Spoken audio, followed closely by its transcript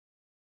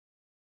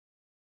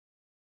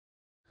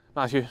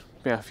Matthew,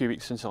 it's been a few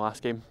weeks since the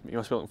last game. You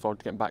must be looking forward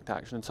to getting back to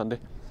action on Sunday.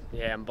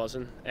 Yeah, I'm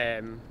buzzing.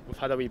 We've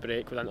had a wee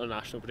break with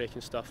international break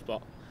and stuff,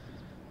 but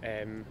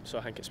so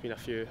I think it's been a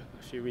few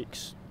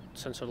weeks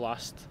since our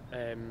last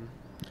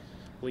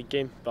league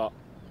game, but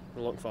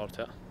we're looking forward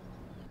to it.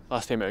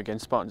 Last time out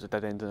against Spartans, it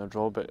did end in a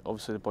draw, but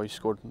obviously the boys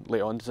scored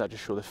late on. Does that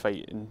just show the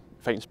fighting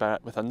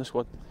spirit within the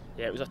squad?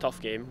 Yeah, it was a tough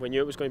game. We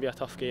knew it was going to be a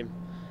tough game,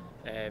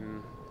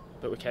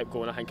 but we kept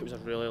going. I think it was a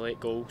really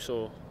late goal,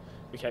 so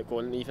we kept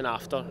going. Even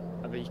after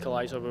the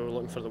equaliser, we were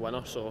looking for the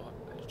winner, so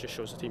it just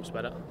shows the team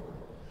spirit.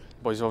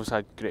 Boys have obviously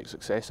had great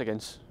success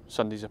against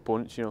Sunday's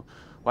opponents. You know,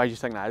 why do you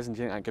think that is, and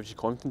do you think that gives you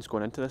confidence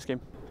going into this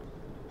game?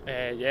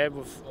 Yeah,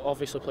 we've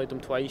obviously played them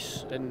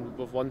twice, and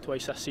we've won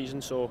twice this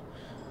season, so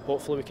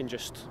hopefully we can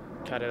just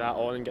carry that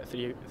on and get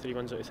three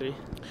wins out of 3.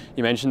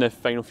 You mentioned the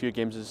final few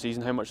games of the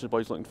season. How much are the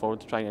boys looking forward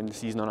to trying to end the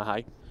season on a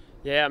high?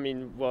 Yeah, I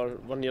mean,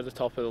 we're near the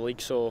top of the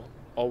league, so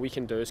all we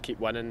can do is keep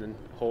winning, and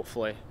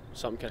hopefully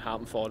something can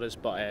happen for us.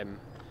 But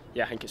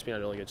yeah, I think it's been a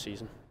really good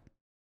season.